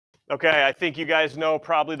Okay, I think you guys know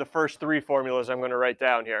probably the first three formulas I'm going to write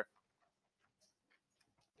down here.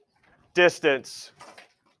 Distance,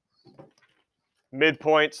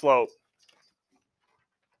 midpoint, slope.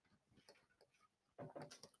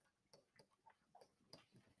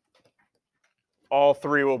 All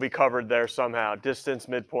three will be covered there somehow. Distance,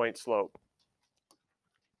 midpoint, slope.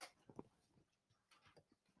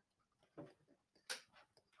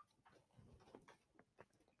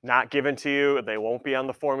 Not given to you. They won't be on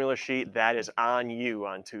the formula sheet. That is on you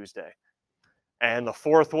on Tuesday. And the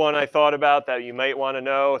fourth one I thought about that you might want to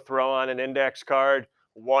know, throw on an index card,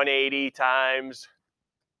 180 times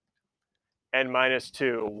n minus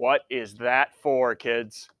 2. What is that for,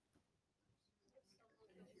 kids?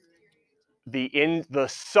 The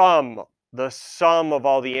sum of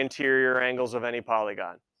all the interior angles of any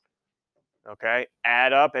polygon. Okay,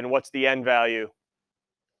 add up, and what's the n value?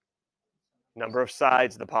 Number of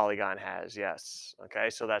sides the polygon has, yes. Okay,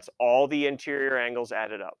 so that's all the interior angles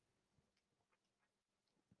added up.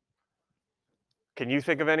 Can you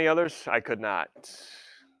think of any others? I could not.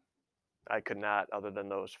 I could not, other than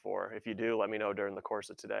those four. If you do, let me know during the course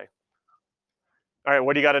of today. All right,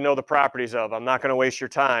 what do you got to know the properties of? I'm not going to waste your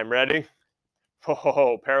time. Ready?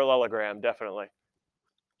 Oh, parallelogram, definitely.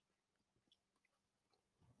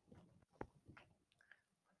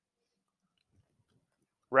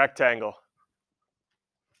 Rectangle.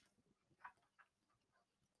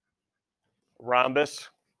 Rhombus.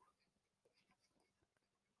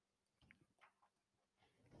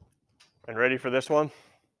 And ready for this one?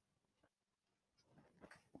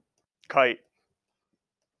 Kite.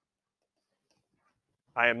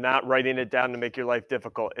 I am not writing it down to make your life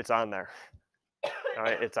difficult. It's on there. All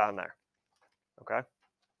right, it's on there. Okay.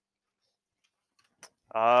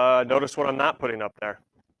 Notice what I'm not putting up there.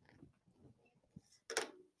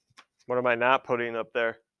 What am I not putting up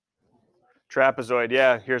there? Trapezoid.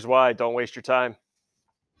 Yeah, here's why. Don't waste your time.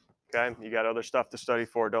 Okay, you got other stuff to study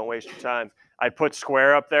for. Don't waste your time. I put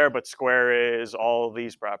square up there, but square is all of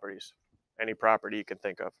these properties. Any property you can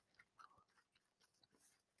think of.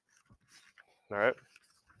 All right.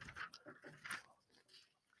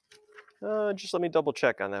 Just let me double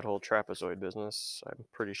check on that whole trapezoid business. I'm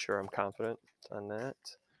pretty sure I'm confident on that.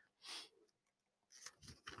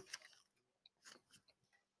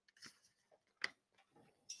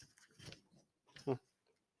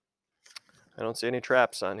 I don't see any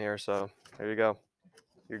traps on here, so there you go.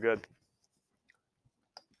 You're good.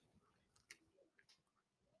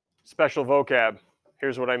 Special vocab.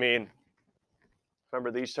 Here's what I mean.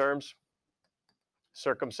 Remember these terms?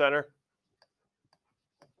 Circumcenter.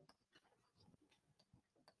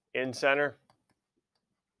 In-center.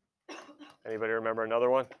 Anybody remember another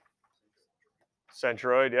one?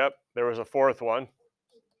 Centroid, yep. There was a fourth one.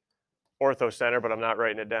 Orthocenter, but I'm not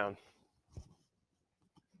writing it down.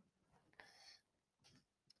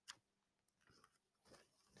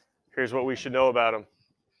 Here's what we should know about them.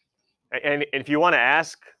 And if you want to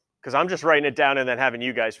ask, because I'm just writing it down and then having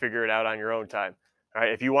you guys figure it out on your own time. All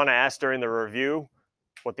right, if you want to ask during the review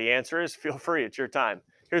what the answer is, feel free. It's your time.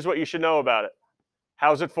 Here's what you should know about it.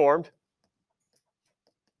 How's it formed?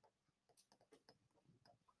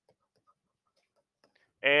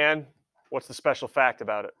 And what's the special fact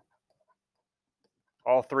about it?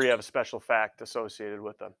 All three have a special fact associated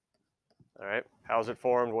with them. All right, how's it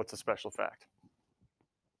formed? What's the special fact?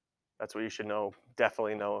 That's what you should know.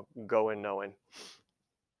 Definitely know. Go in knowing.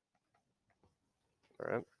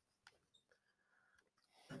 All right.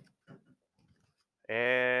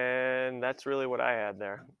 And that's really what I had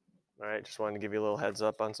there. All right, just wanted to give you a little heads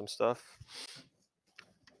up on some stuff.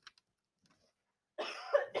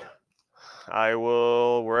 I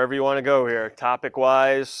will, wherever you want to go here,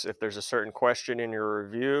 topic-wise, if there's a certain question in your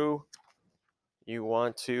review you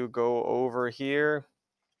want to go over here.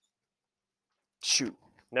 Shoot,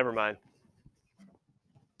 never mind.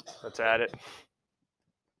 Let's add it.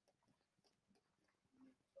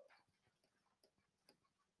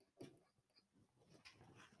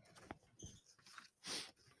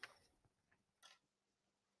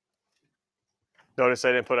 Notice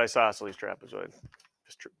I didn't put isosceles trapezoid.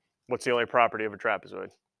 What's the only property of a trapezoid?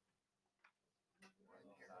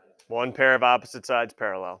 One pair of opposite sides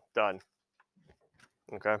parallel. Done.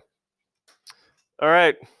 Okay. All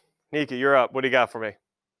right. Nika, you're up. What do you got for me?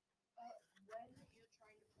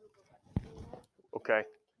 Okay.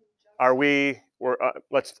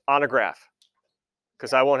 Let's on a graph,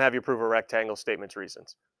 because I won't have you prove a rectangle statement's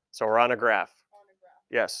reasons. So we're on a graph.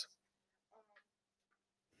 Yes.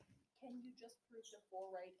 Can you just prove the four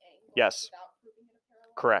right angles yes. Without proving it a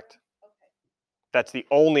parallel? Correct. Okay. That's the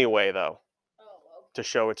only way, though, okay. to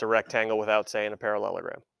show it's a rectangle without saying a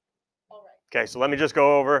parallelogram. All right. Okay, so let me just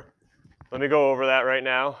go over Let me go over that right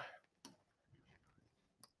now.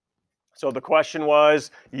 So the question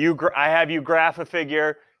was, I have you graph a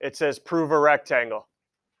figure. It says prove a rectangle.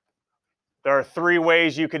 There are 3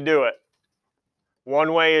 ways you can do it.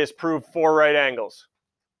 One way is prove 4 right angles.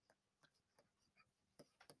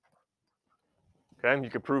 Okay, you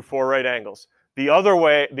can prove 4 right angles. The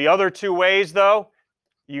other 2 ways, though,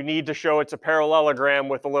 you need to show it's a parallelogram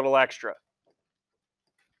with a little extra.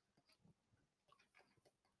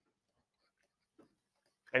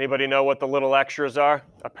 Anybody know what the little extras are?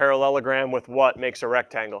 A parallelogram with what makes a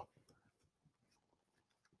rectangle?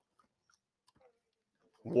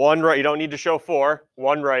 One right, you don't need to show 4.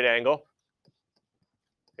 1 right angle.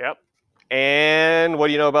 Yep. And what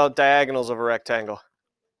do you know about diagonals of a rectangle?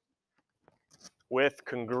 With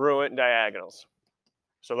congruent diagonals.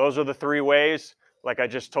 So those are the 3 ways. Like I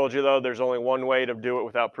just told you, though, there's only one way to do it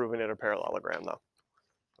without proving it a parallelogram, though.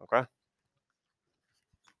 Okay?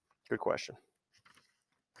 Good question.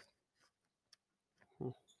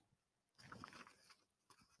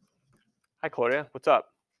 Hi, Claudia. What's up?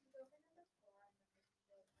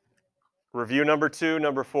 Review number 2,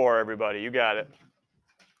 number 4, everybody. You got it.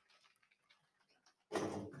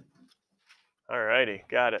 All righty,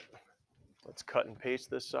 got it. Let's cut and paste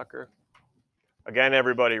this sucker. Again,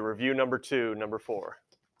 everybody, review number 2, number 4.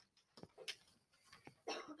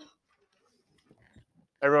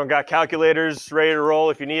 Everyone got calculators ready to roll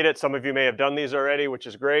if you need it. Some of you may have done these already, which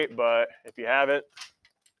is great, but if you haven't,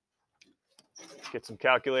 get some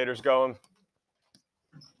calculators going.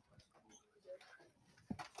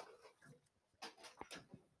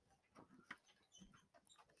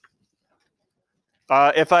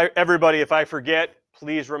 Everybody, if I forget,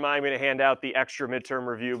 please remind me to hand out the extra midterm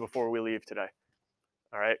review before we leave today.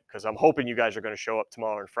 All right, because I'm hoping you guys are going to show up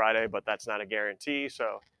tomorrow and Friday, but that's not a guarantee,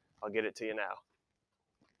 so I'll get it to you now.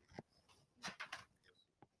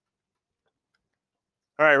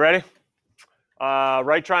 All right, ready?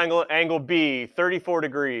 Right triangle, angle B, 34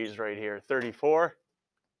 degrees right here, 34.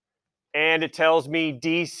 And it tells me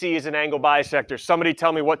DC is an angle bisector. Somebody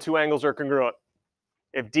tell me what 2 angles are congruent.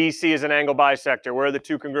 If DC is an angle bisector, where are the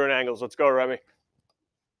 2 congruent angles? Let's go, Remy.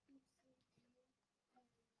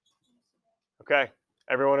 Okay,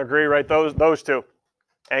 everyone agree, right? Those 2.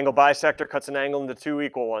 Angle bisector cuts an angle into 2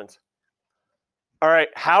 equal ones. All right,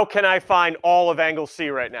 how can I find all of angle C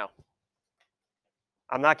right now?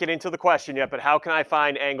 I'm not getting to the question yet, but how can I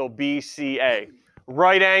find angle BCA?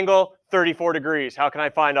 Right angle, 34 degrees. How can I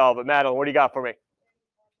find all of it? Madeline, what do you got for me?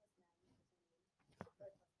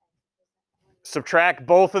 Subtract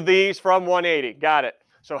both of these from 180. Got it.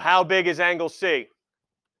 So how big is angle C?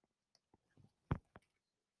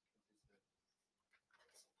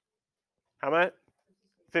 How much?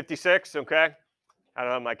 56, okay. I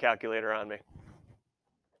don't have my calculator on me.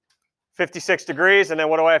 56 degrees, and then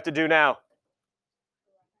what do I have to do now?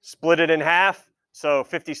 Split it in half. So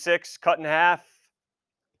 56 cut in half,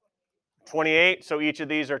 28. So each of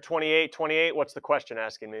these are 28, 28. What's the question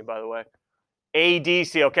asking me, by the way?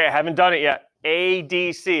 ADC. Okay, I haven't done it yet.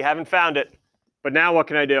 ADC, haven't found it. But now what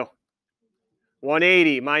can I do?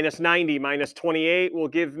 180 minus 90 minus 28 will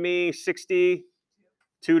give me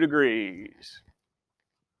 62 degrees.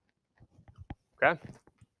 Okay.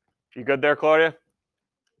 You good there, Claudia?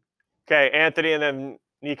 Okay, Anthony, and then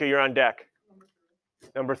Nika, you're on deck.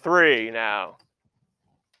 Number 3 now.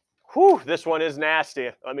 Whew, this one is nasty,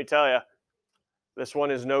 let me tell you. This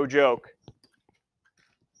one is no joke.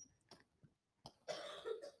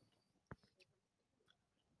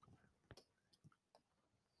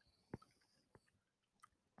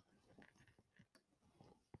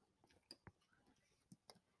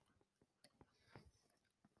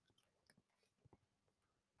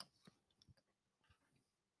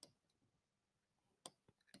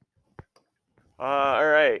 All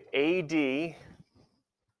right, AD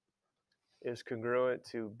is congruent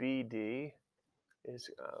to BD. Is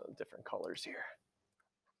different colors here.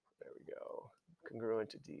 There we go. Congruent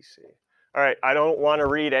to DC. All right, I don't want to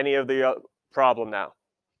read any of the problem now.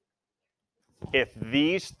 If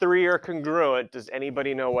these 3 are congruent, does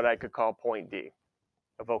anybody know what I could call point D?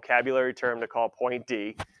 A vocabulary term to call point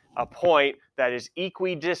D. A point that is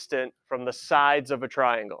equidistant from the sides of a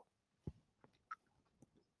triangle.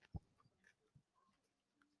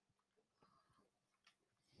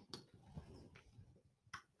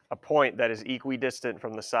 A point that is equidistant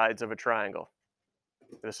from the sides of a triangle.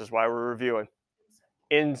 This is why we're reviewing.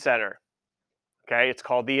 In-center. Okay, it's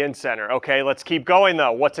called the in-center. Okay, let's keep going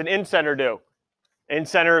though. What's an in-center do?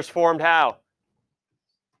 In-center is formed how?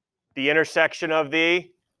 The intersection of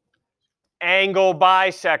the angle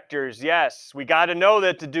bisectors. Yes, we got to know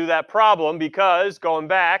that to do that problem because, going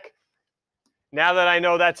back, Now that I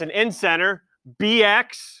know that's an in-center,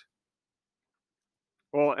 BX,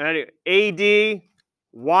 well, AD,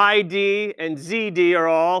 YD, and ZD are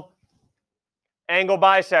all angle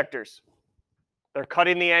bisectors. They're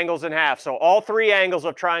cutting the angles in half. So all three angles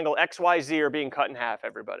of triangle XYZ are being cut in half,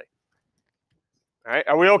 everybody. All right,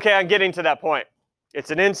 are we okay on getting to that point?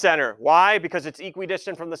 It's an in-center. Why? Because it's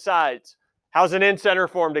equidistant from the sides. How's an in-center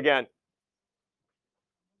formed again?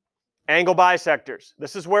 Angle bisectors.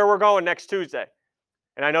 This is where we're going next Tuesday.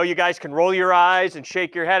 And I know you guys can roll your eyes and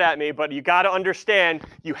shake your head at me, but you got to understand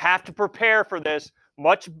you have to prepare for this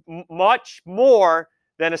much more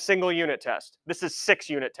than a single unit test. This is 6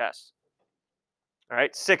 unit tests. All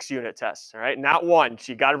right, 6 unit tests. All right, not one.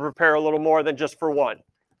 So you got to prepare a little more than just for one.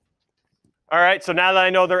 All right, so now that I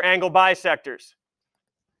know they're angle bisectors,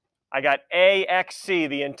 I got AXC.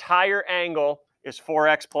 The entire angle is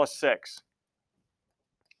 4x plus 6.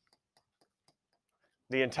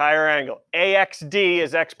 The entire angle. AXD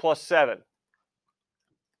is x plus 7.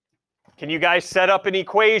 Can you guys set up an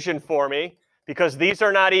equation for me? Because these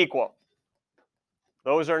are not equal.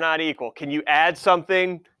 Those are not equal. Can you add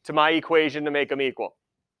something to my equation to make them equal?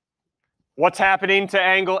 What's happening to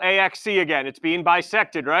angle AXC again? It's being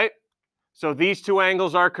bisected, right? So these two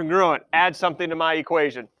angles are congruent. Add something to my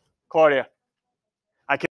equation. Claudia.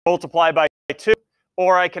 I can multiply by 2,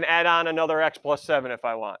 or I can add on another x plus 7 if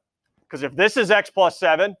I want. Because if this is x plus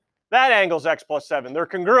 7, that angle's x plus 7. They're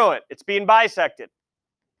congruent. It's being bisected.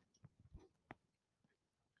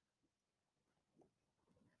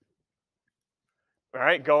 All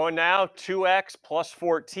right, going now, 2x plus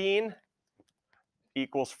 14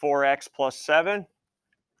 equals 4x plus 7.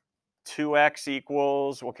 2x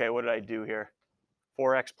equals, okay, what did I do here?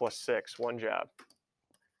 4x plus 6, one job.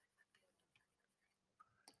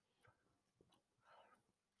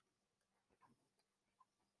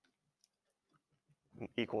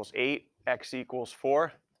 Equals 8, x equals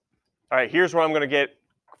 4. All right, here's where I'm going to get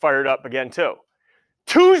fired up again too.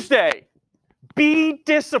 Tuesday, be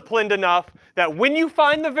disciplined enough that when you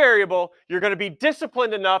find the variable, you're going to be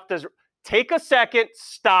disciplined enough to take a second,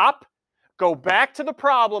 stop, go back to the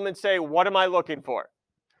problem and say, what am I looking for?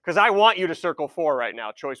 Because I want you to circle 4 right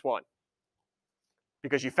now, choice 1.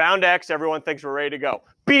 Because you found x, everyone thinks we're ready to go.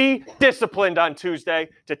 Be disciplined on Tuesday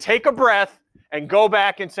to take a breath and go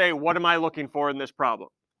back and say, what am I looking for in this problem?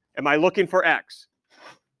 Am I looking for x?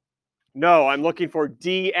 No, I'm looking for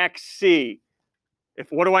dxc.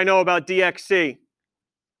 What do I know about dxc?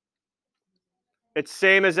 It's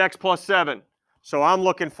same as x plus 7. So I'm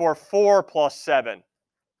looking for 4 plus 7.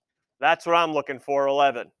 That's what I'm looking for,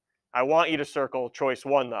 11. I want you to circle choice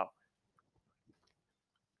 1, though.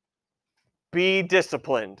 Be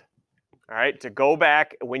disciplined, all right, to go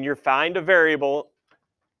back when you find a variable,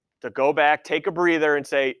 to go back, take a breather, and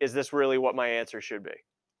say, is this really what my answer should be?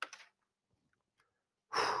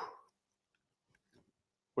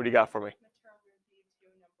 What do you got for me? Midterm review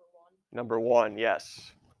 2, Number 1,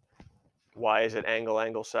 yes. Why is it angle,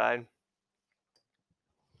 angle, side?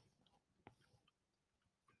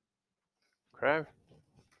 Okay.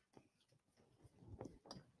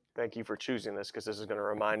 Thank you for choosing this, because this is going to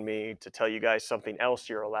remind me to tell you guys something else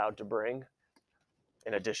you're allowed to bring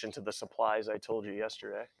in addition to the supplies I told you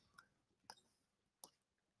yesterday.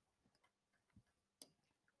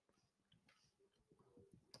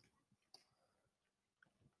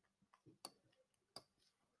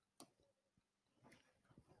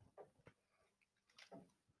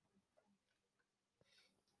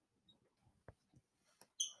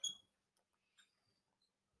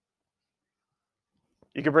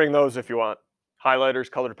 You can bring those if you want.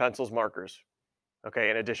 Highlighters, colored pencils, markers. Okay,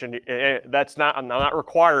 in addition, that's not, I'm not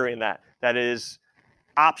requiring that. That is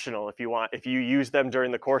optional if you want. If you use them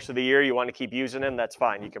during the course of the year, you want to keep using them, that's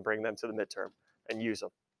fine. You can bring them to the midterm and use them.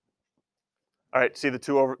 All right, see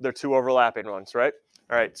they're two overlapping ones, right?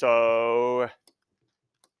 All right, so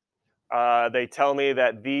they tell me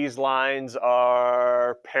that these lines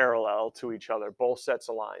are parallel to each other, both sets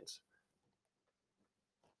of lines.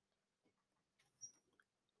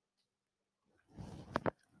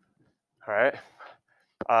 All right.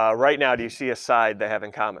 Right now, do you see a side they have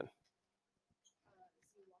in common?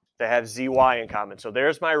 They have ZY in common. So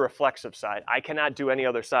there's my reflexive side. I cannot do any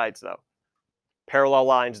other sides, though. Parallel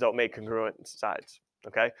lines don't make congruent sides.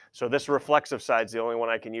 Okay? So this reflexive side is the only one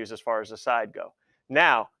I can use as far as the side go.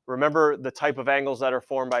 Now, remember the type of angles that are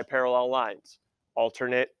formed by parallel lines.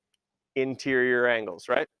 Alternate interior angles,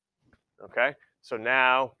 right? Okay? So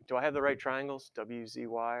now, do I have the right triangles?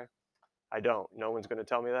 WZY? I don't. No one's going to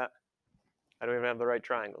tell me that? I don't even have the right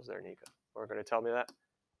triangles there, Nika. We're going to tell me that?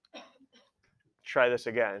 Try this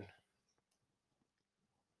again.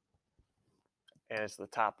 And it's the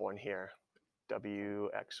top one here.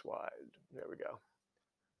 WXY. There we go.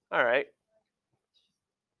 All right.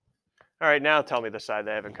 All right, now tell me the side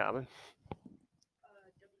they have in common.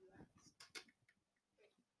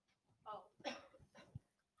 WX.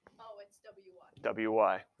 Oh, it's WY.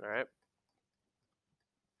 WY, all right.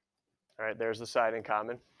 All right, there's the side in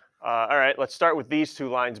common. All right, let's start with these two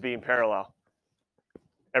lines being parallel.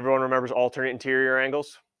 Everyone remembers alternate interior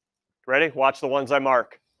angles? Ready? Watch the ones I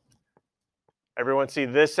mark. Everyone see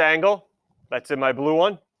this angle? That's in my blue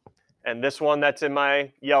one. And this one that's in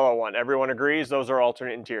my yellow one. Everyone agrees those are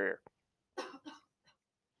alternate interior.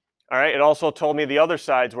 All right, it also told me the other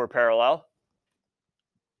sides were parallel.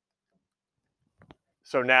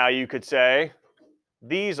 So now you could say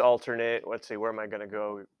these alternate, let's see, where am I going to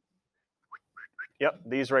go? Yep,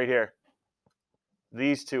 these right here.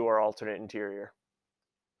 These two are alternate interior.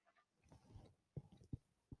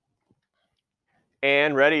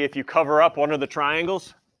 And ready, if you cover up one of the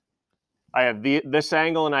triangles, I have this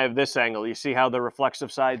angle and I have this angle. You see how the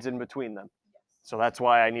reflexive side's in between them? So that's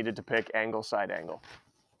why I needed to pick angle, side angle.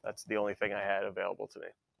 That's the only thing I had available to me.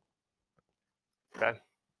 Okay.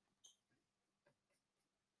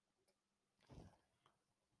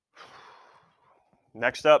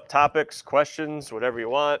 Next up, topics, questions, whatever you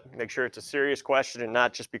want. Make sure it's a serious question and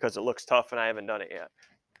not just because it looks tough and I haven't done it yet.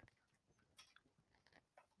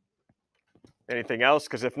 Anything else?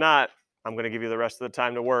 Because if not, I'm going to give you the rest of the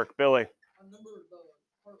time to work. Billy.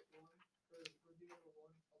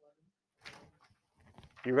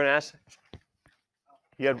 You were going to ask?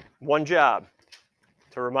 You had one job,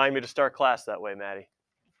 to remind me to start class that way, Maddie.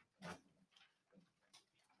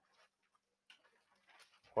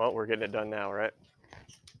 Well, we're getting it done now, right?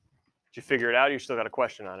 Did you figure it out or you still got a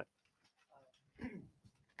question on it?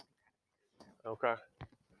 Okay.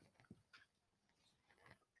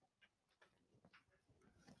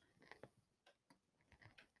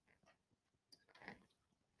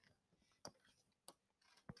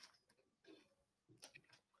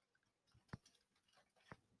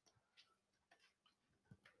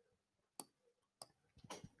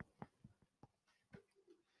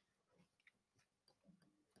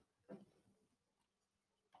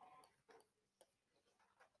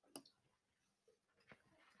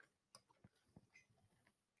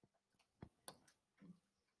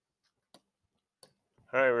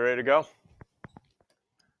 All right, we ready to go?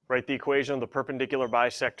 Write the equation of the perpendicular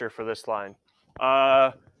bisector for this line.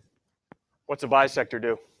 What's a bisector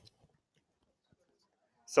do?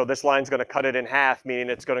 So this line's going to cut it in half, meaning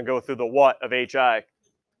it's going to go through the what of HI?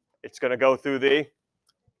 It's going to go through the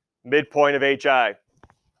midpoint of HI.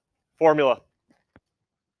 Formula.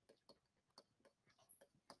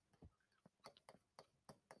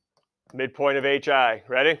 Midpoint of HI.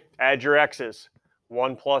 Ready? Add your x's.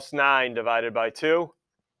 1 plus 9 divided by 2.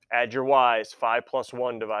 Add your y's. 5 plus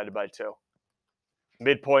 1 divided by 2.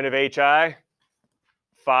 Midpoint of HI.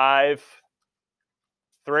 5,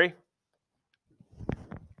 3.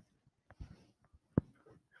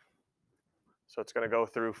 So it's going to go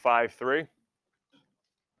through 5, 3.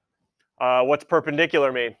 What's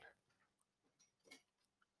perpendicular mean?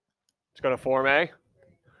 It's going to form A.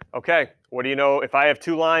 Okay, what do you know? If I have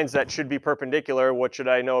two lines that should be perpendicular, what should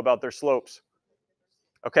I know about their slopes?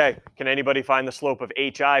 Okay, can anybody find the slope of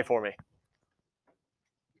HI for me?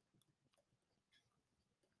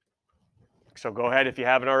 So go ahead if you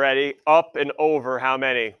haven't already. Up and over how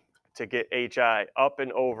many to get HI? Up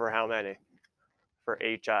and over how many for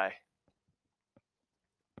HI?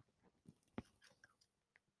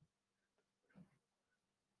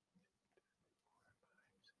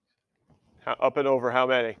 Up and over how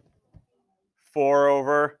many? 4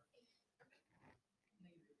 over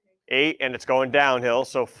 8, and it's going downhill.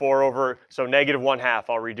 So 4 over, so -1/2.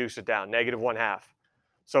 I'll reduce it down, -1/2.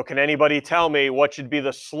 So can anybody tell me what should be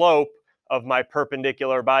the slope of my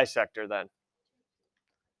perpendicular bisector then?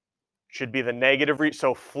 Should be the negative,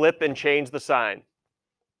 so flip and change the sign.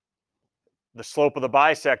 The slope of the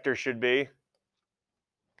bisector should be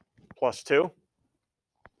 +2.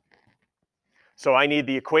 So I need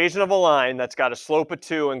the equation of a line that's got a slope of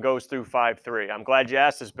 2 and goes through 5, 3. I'm glad you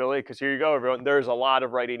asked this, Billy, because here you go, everyone. There's a lot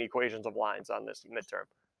of writing equations of lines on this midterm.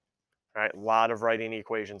 All right, a lot of writing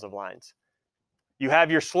equations of lines. You have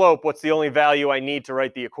your slope. What's the only value I need to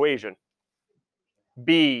write the equation?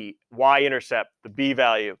 B, y-intercept, the B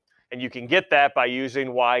value. And you can get that by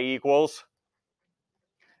using y equals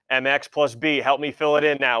mx plus b. Help me fill it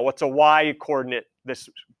in now. What's a y coordinate this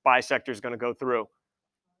bisector is going to go through?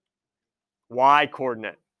 Y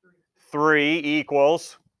coordinate. 3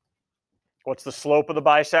 equals, what's the slope of the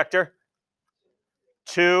bisector?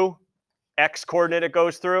 2. X coordinate it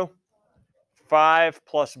goes through? 5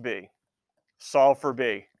 plus b. Solve for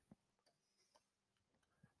b.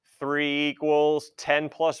 3 equals 10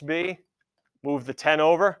 plus b. Move the 10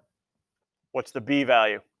 over. What's the b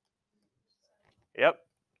value? Yep,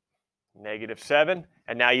 -7.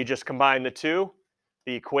 And now you just combine the two.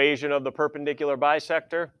 The equation of the perpendicular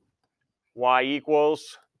bisector, y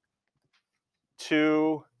equals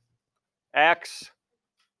 2x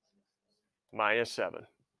minus 7.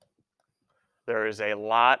 There is a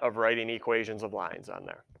lot of writing equations of lines on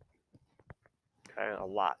there. Okay, a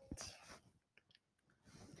lot.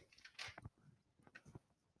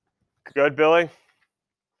 Good, Billy?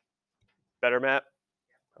 Better, Matt?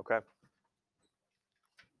 Okay.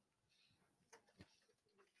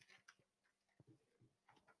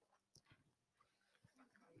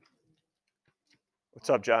 What's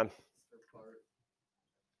up, John?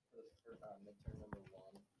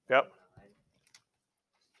 Yep.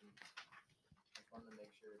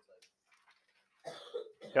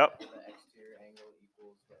 Yep.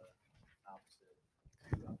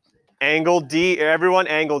 Angle D, everyone,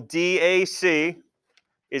 angle DAC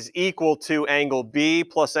is equal to angle B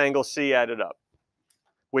plus angle C added up.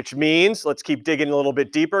 Which means, let's keep digging a little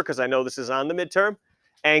bit deeper because I know this is on the midterm.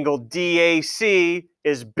 Angle DAC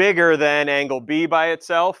is bigger than angle B by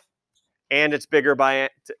itself, and it's bigger by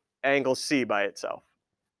angle C by itself.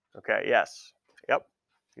 Okay, yes. Yep,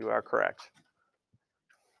 you are correct.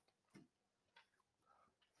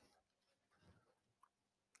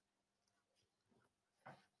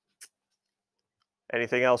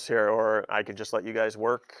 Anything else here, or I could just let you guys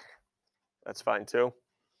work? That's fine too.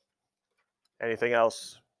 Anything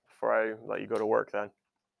else before I let you go to work then?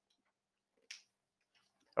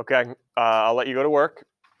 Okay, I'll let you go to work.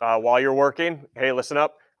 While you're working, hey, listen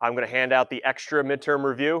up. I'm going to hand out the extra midterm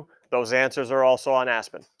review. Those answers are also on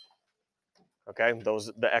Aspen. Okay,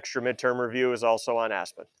 the extra midterm review is also on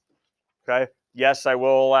Aspen. Okay, yes, I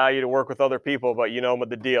will allow you to work with other people, but you know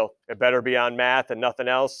the deal. It better be on math and nothing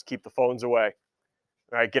else. Keep the phones away.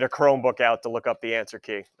 All right, get a Chromebook out to look up the answer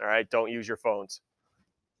key. All right, don't use your phones.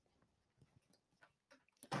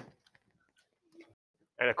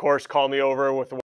 And of course, call me over with